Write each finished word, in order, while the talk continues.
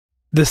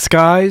The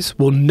skies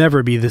will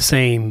never be the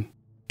same.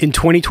 In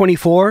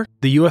 2024,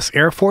 the U.S.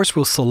 Air Force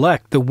will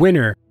select the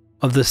winner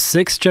of the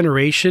 6th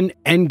generation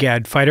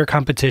NGAD fighter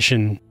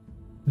competition.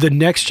 The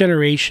next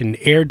generation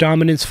air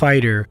dominance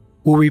fighter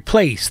will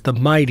replace the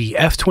mighty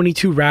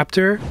F-22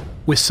 Raptor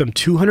with some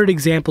 200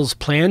 examples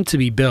planned to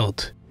be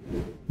built.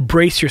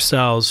 Brace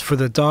yourselves for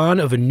the dawn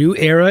of a new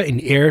era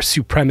in air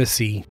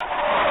supremacy.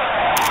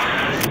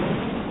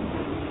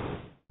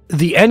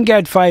 The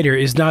NGAD fighter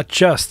is not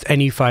just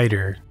any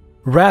fighter.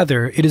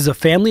 Rather, it is a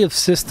family of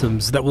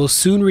systems that will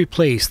soon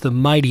replace the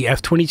mighty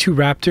F-22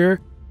 Raptor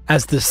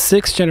as the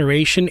 6th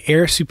generation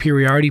air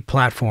superiority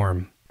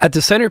platform. At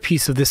the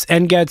centerpiece of this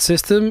NGAD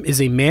system is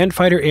a manned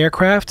fighter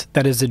aircraft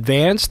that is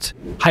advanced,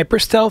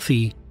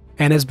 hyper-stealthy,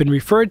 and has been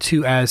referred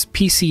to as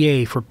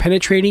PCA for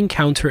penetrating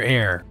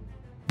counter-air.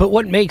 But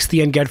what makes the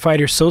NGAD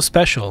fighter so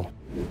special?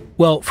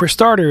 Well, for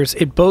starters,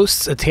 it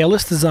boasts a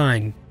tailless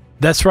design.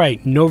 That's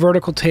right, no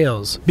vertical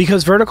tails,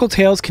 because vertical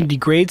tails can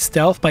degrade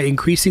stealth by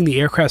increasing the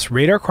aircraft's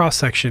radar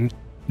cross-section,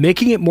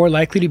 making it more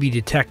likely to be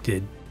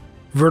detected.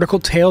 Vertical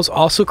tails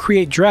also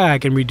create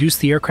drag and reduce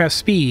the aircraft's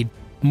speed,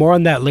 more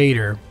on that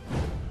later.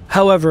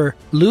 However,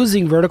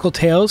 losing vertical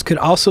tails could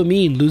also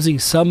mean losing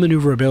some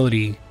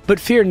maneuverability. But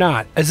fear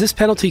not, as this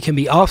penalty can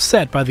be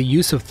offset by the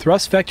use of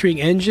thrust vectoring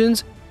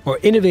engines or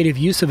innovative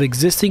use of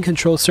existing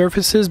control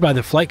surfaces by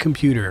the flight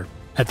computer.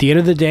 At the end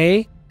of the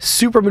day,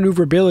 super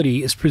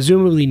maneuverability is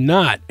presumably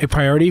not a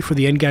priority for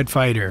the NGAD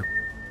fighter.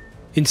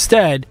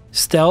 Instead,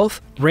 stealth,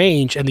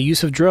 range, and the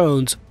use of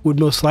drones would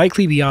most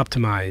likely be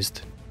optimized.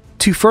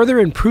 To further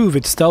improve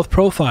its stealth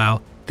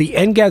profile, the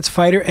NGAD's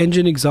fighter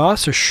engine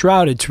exhausts are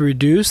shrouded to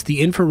reduce the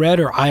infrared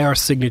or IR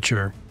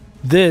signature.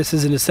 This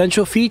is an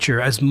essential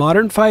feature as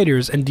modern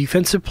fighters and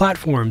defensive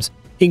platforms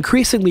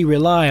increasingly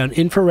rely on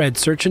infrared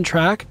search and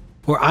track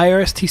or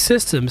IRST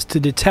systems to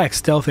detect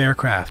stealth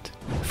aircraft.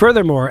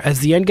 Furthermore, as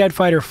the NGAD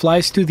fighter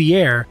flies through the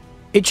air,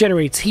 it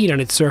generates heat on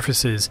its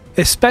surfaces,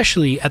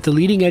 especially at the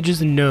leading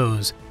edges and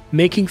nose,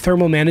 making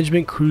thermal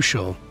management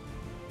crucial.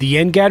 The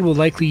NGAD will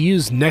likely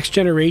use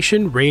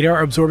next-generation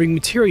radar-absorbing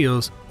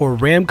materials, or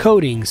RAM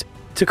coatings,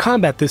 to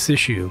combat this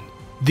issue.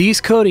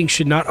 These coatings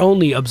should not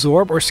only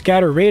absorb or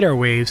scatter radar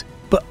waves,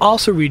 but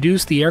also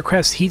reduce the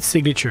aircraft's heat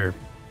signature.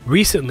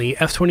 Recently,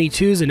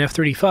 F-22s and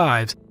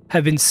F-35s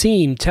have been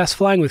seen test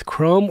flying with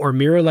chrome or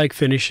mirror-like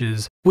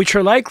finishes, which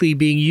are likely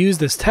being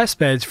used as test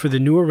beds for the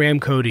newer RAM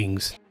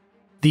coatings.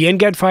 The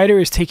NGAD fighter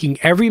is taking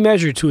every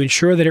measure to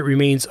ensure that it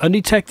remains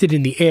undetected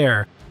in the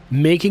air,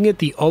 making it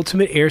the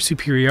ultimate air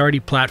superiority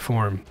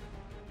platform.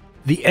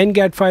 The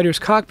NGAD fighter's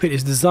cockpit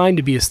is designed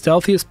to be as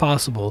stealthy as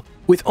possible,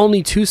 with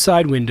only 2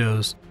 side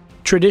windows.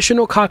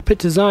 Traditional cockpit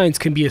designs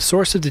can be a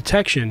source of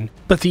detection,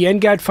 but the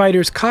NGAD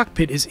fighter's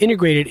cockpit is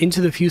integrated into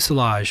the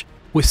fuselage,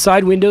 with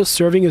side windows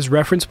serving as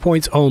reference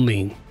points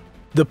only.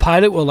 The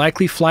pilot will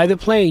likely fly the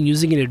plane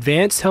using an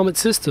advanced helmet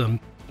system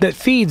that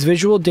feeds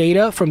visual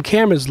data from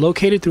cameras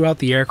located throughout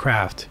the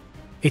aircraft,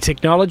 a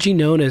technology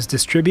known as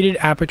Distributed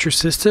Aperture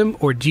System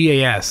or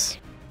DAS.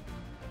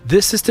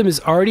 This system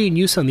is already in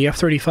use on the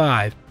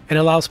F-35 and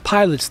allows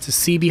pilots to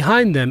see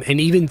behind them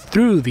and even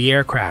through the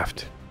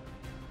aircraft.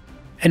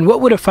 And what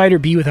would a fighter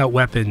be without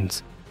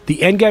weapons? The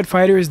NGAD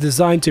fighter is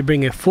designed to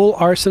bring a full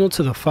arsenal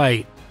to the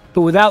fight,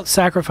 but without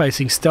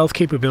sacrificing stealth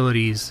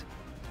capabilities.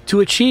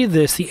 To achieve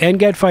this, the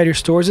NGAD fighter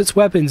stores its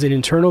weapons in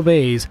internal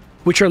bays,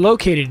 which are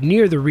located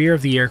near the rear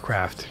of the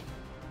aircraft.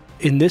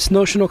 In this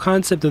notional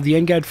concept of the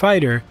NGAD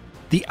fighter,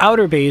 the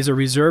outer bays are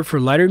reserved for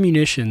lighter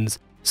munitions,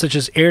 such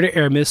as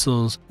air-to-air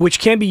missiles, which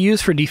can be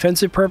used for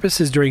defensive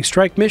purposes during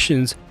strike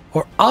missions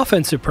or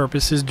offensive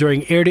purposes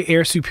during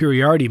air-to-air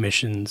superiority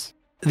missions.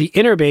 The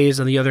inner bays,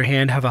 on the other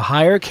hand, have a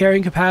higher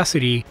carrying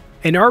capacity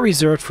and are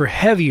reserved for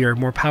heavier,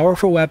 more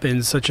powerful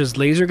weapons such as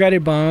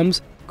laser-guided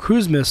bombs,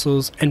 cruise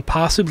missiles, and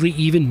possibly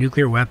even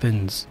nuclear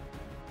weapons.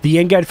 The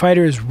NGAD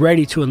fighter is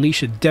ready to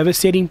unleash a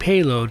devastating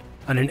payload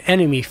on an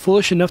enemy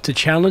foolish enough to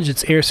challenge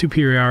its air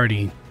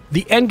superiority.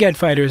 The NGAD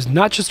fighter is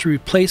not just a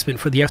replacement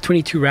for the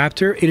F-22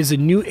 Raptor, it is a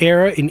new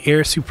era in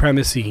air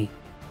supremacy.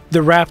 The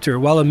Raptor,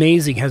 while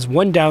amazing, has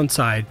one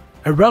downside: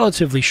 a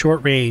relatively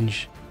short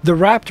range. The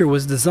Raptor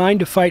was designed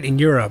to fight in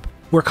Europe,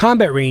 where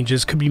combat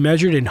ranges could be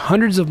measured in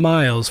hundreds of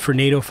miles for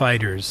NATO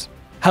fighters.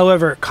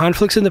 However,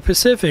 conflicts in the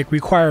Pacific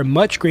require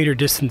much greater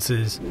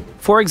distances.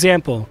 For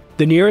example,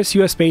 the nearest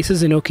US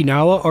bases in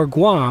Okinawa or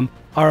Guam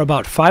are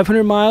about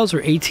 500 miles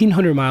or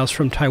 1800 miles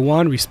from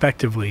Taiwan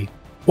respectively.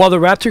 While the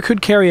Raptor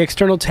could carry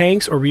external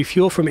tanks or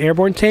refuel from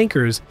airborne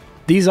tankers,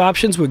 these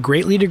options would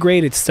greatly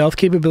degrade its stealth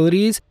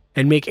capabilities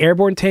and make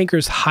airborne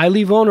tankers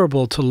highly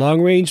vulnerable to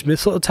long-range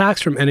missile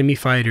attacks from enemy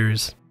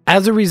fighters.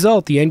 As a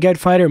result, the NGAD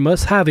fighter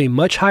must have a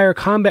much higher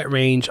combat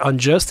range on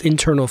just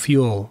internal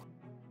fuel.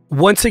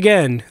 Once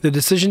again, the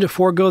decision to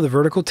forego the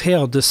vertical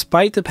tail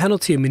despite the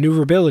penalty of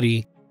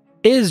maneuverability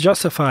is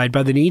justified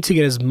by the need to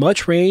get as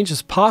much range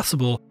as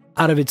possible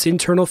out of its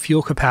internal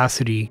fuel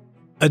capacity.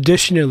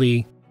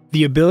 Additionally,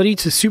 the ability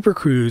to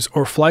supercruise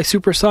or fly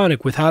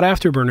supersonic without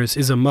afterburners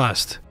is a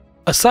must.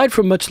 Aside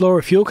from much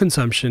lower fuel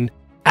consumption,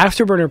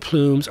 afterburner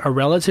plumes are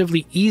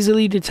relatively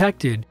easily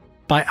detected,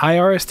 by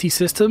IRST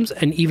systems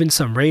and even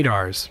some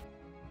radars.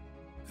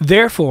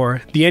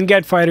 Therefore, the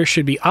NGAD fighter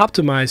should be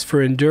optimized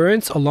for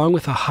endurance along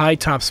with a high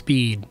top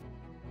speed.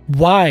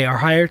 Why are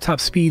higher top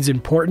speeds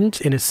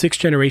important in a 6th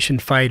generation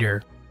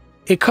fighter?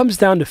 It comes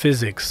down to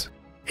physics.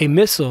 A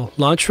missile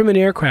launched from an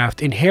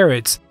aircraft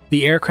inherits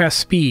the aircraft's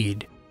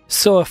speed,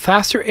 so a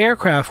faster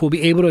aircraft will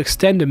be able to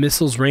extend a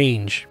missile's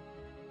range.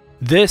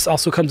 This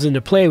also comes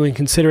into play when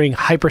considering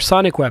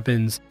hypersonic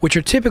weapons, which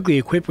are typically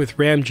equipped with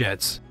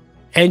ramjets,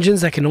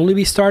 engines that can only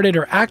be started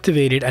or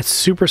activated at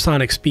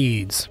supersonic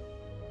speeds.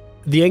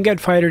 The NGAD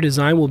fighter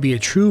design will be a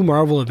true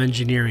marvel of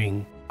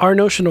engineering. Our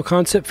notional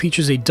concept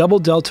features a double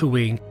delta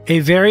wing, a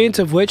variant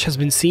of which has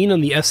been seen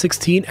on the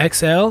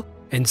F-16XL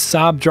and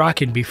Saab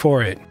Draken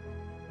before it.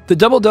 The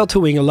double delta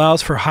wing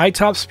allows for high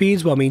top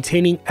speeds while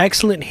maintaining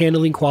excellent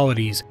handling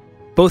qualities,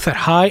 both at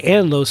high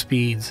and low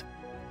speeds.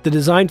 The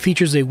design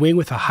features a wing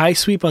with a high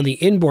sweep on the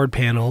inboard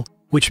panel,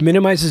 which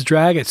minimizes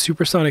drag at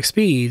supersonic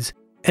speeds,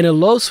 and a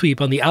low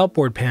sweep on the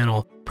outboard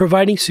panel,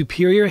 providing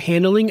superior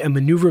handling and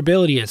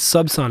maneuverability at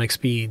subsonic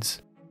speeds.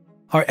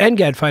 Our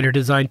NGAD fighter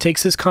design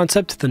takes this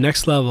concept to the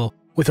next level,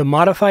 with a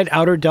modified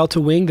outer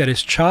delta wing that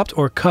is chopped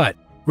or cut,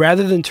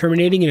 rather than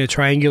terminating in a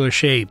triangular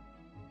shape.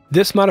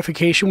 This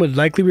modification would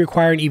likely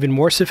require an even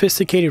more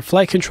sophisticated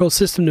flight control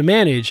system to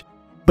manage,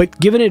 but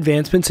given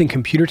advancements in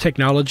computer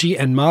technology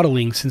and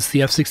modeling since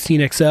the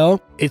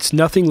F-16XL, it's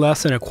nothing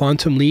less than a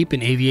quantum leap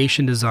in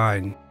aviation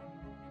design.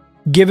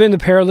 Given the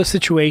perilous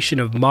situation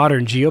of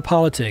modern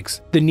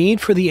geopolitics, the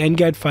need for the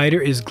NGAD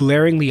fighter is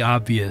glaringly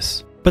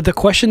obvious. But the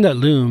question that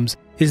looms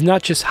is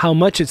not just how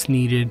much it's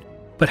needed,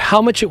 but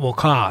how much it will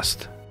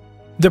cost.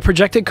 The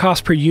projected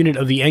cost per unit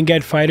of the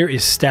NGAD fighter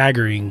is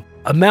staggering,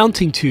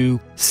 amounting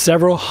to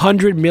several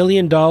 $100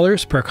 million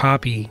per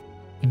copy.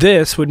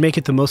 This would make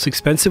it the most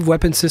expensive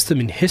weapon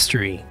system in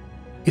history.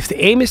 If the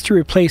aim is to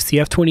replace the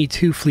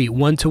F-22 fleet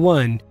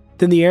 1-to-1,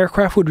 then the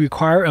aircraft would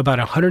require about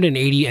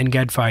 180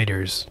 NGAD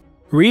fighters.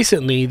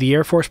 Recently, the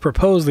Air Force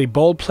proposed a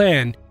bold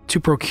plan to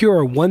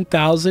procure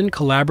 1,000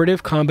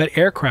 Collaborative Combat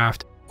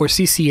Aircraft, or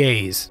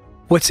CCAs.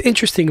 What's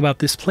interesting about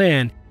this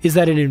plan is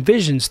that it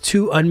envisions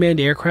 2 unmanned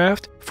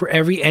aircraft for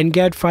every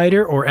NGAD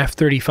fighter or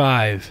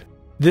F-35.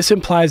 This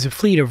implies a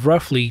fleet of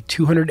roughly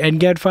 200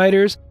 NGAD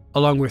fighters,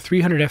 along with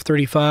 300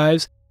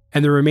 F-35s,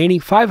 and the remaining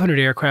 500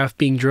 aircraft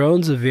being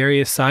drones of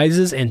various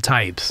sizes and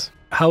types.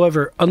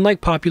 However, unlike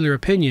popular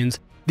opinions,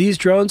 these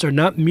drones are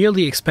not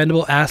merely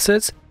expendable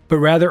assets, but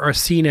rather are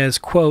seen as,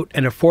 quote,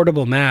 an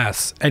affordable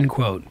mass, end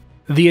quote.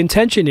 The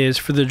intention is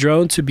for the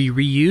drone to be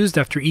reused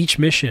after each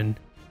mission,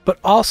 but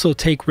also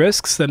take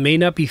risks that may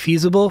not be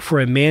feasible for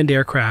a manned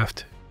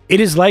aircraft. It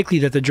is likely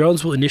that the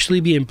drones will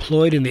initially be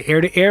employed in the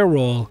air-to-air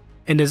role,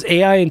 and as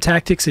AI and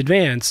tactics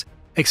advance,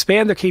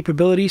 expand their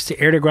capabilities to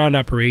air-to-ground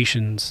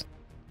operations.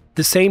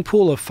 The same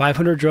pool of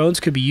 500 drones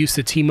could be used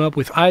to team up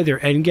with either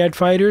NGAD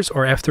fighters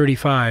or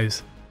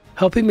F-35s,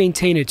 helping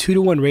maintain a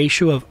 2-to-1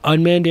 ratio of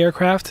unmanned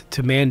aircraft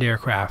to manned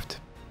aircraft.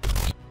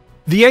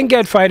 The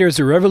NGAD fighter is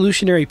a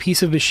revolutionary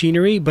piece of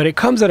machinery, but it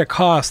comes at a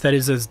cost that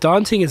is as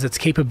daunting as its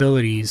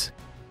capabilities.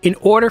 In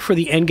order for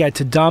the NGAD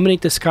to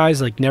dominate the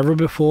skies like never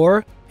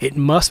before, it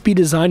must be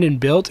designed and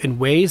built in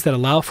ways that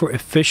allow for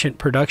efficient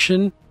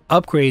production,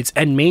 upgrades,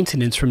 and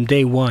maintenance from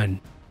day one.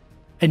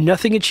 And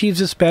nothing achieves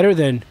this better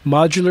than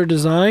modular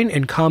design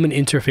and common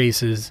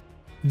interfaces.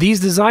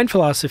 These design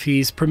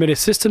philosophies permit a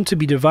system to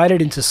be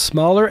divided into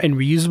smaller and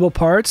reusable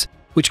parts,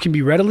 which can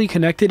be readily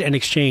connected and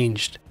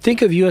exchanged.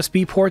 Think of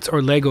USB ports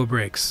or Lego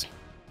bricks.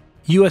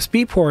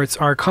 USB ports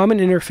are a common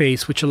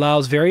interface which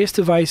allows various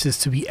devices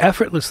to be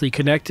effortlessly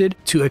connected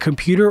to a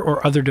computer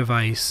or other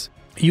device.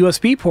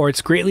 USB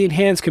ports greatly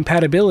enhance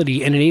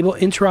compatibility and enable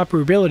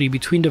interoperability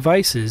between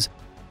devices,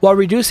 while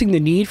reducing the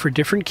need for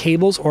different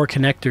cables or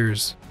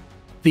connectors.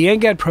 The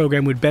NGAD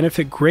program would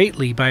benefit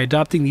greatly by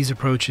adopting these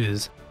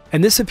approaches,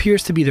 and this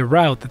appears to be the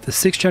route that the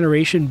 6th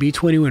generation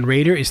B-21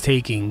 Raider is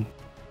taking.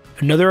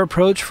 Another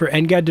approach for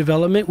NGAD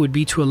development would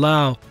be to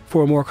allow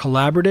for a more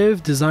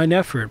collaborative design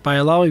effort by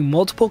allowing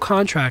multiple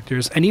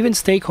contractors and even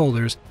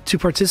stakeholders to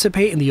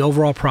participate in the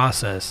overall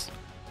process.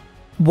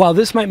 While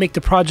this might make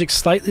the project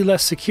slightly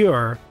less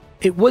secure,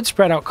 it would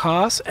spread out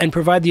costs and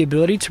provide the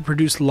ability to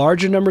produce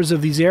larger numbers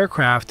of these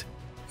aircraft,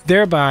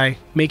 thereby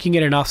making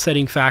it an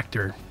offsetting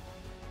factor.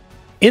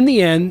 In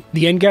the end,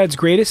 the NGAD's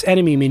greatest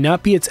enemy may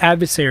not be its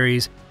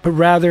adversaries, but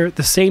rather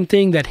the same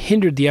thing that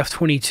hindered the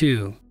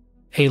F-22,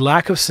 a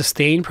lack of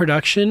sustained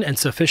production and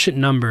sufficient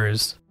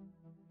numbers.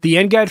 The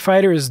NGAD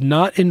fighter is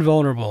not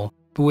invulnerable,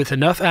 but with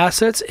enough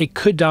assets, it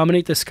could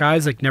dominate the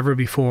skies like never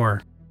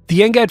before. The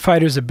NGAD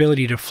fighter's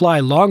ability to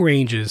fly long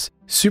ranges,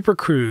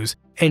 supercruise,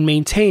 and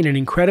maintain an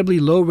incredibly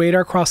low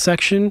radar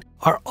cross-section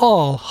are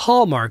all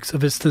hallmarks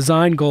of its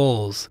design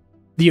goals.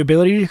 The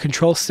ability to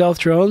control stealth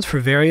drones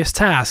for various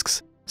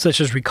tasks, such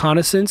as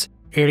reconnaissance,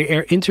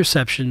 air-to-air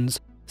interceptions,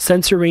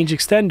 sensor range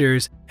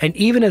extenders, and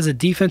even as a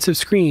defensive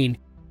screen,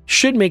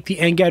 should make the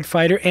NGAD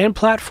fighter and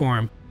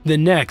platform the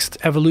next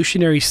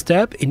evolutionary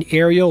step in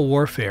aerial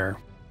warfare.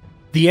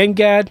 The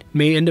NGAD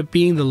may end up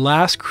being the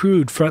last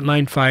crewed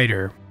frontline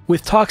fighter,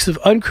 with talks of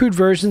uncrewed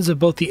versions of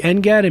both the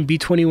NGAD and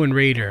B-21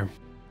 Raider.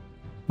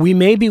 We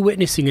may be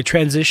witnessing a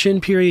transition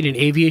period in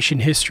aviation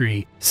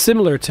history,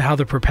 similar to how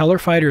the propeller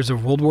fighters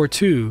of World War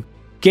II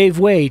gave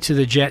way to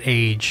the jet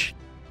age.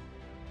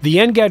 The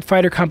NGAD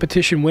fighter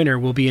competition winner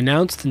will be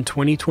announced in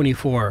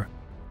 2024.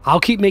 I'll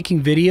keep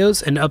making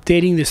videos and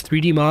updating this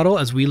 3D model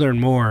as we learn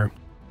more.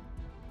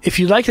 If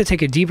you'd like to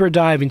take a deeper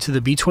dive into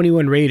the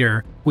B-21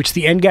 Raider, which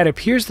the NGAD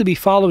appears to be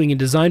following in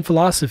design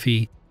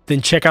philosophy,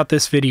 then check out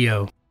this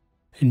video.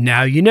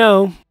 Now you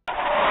know.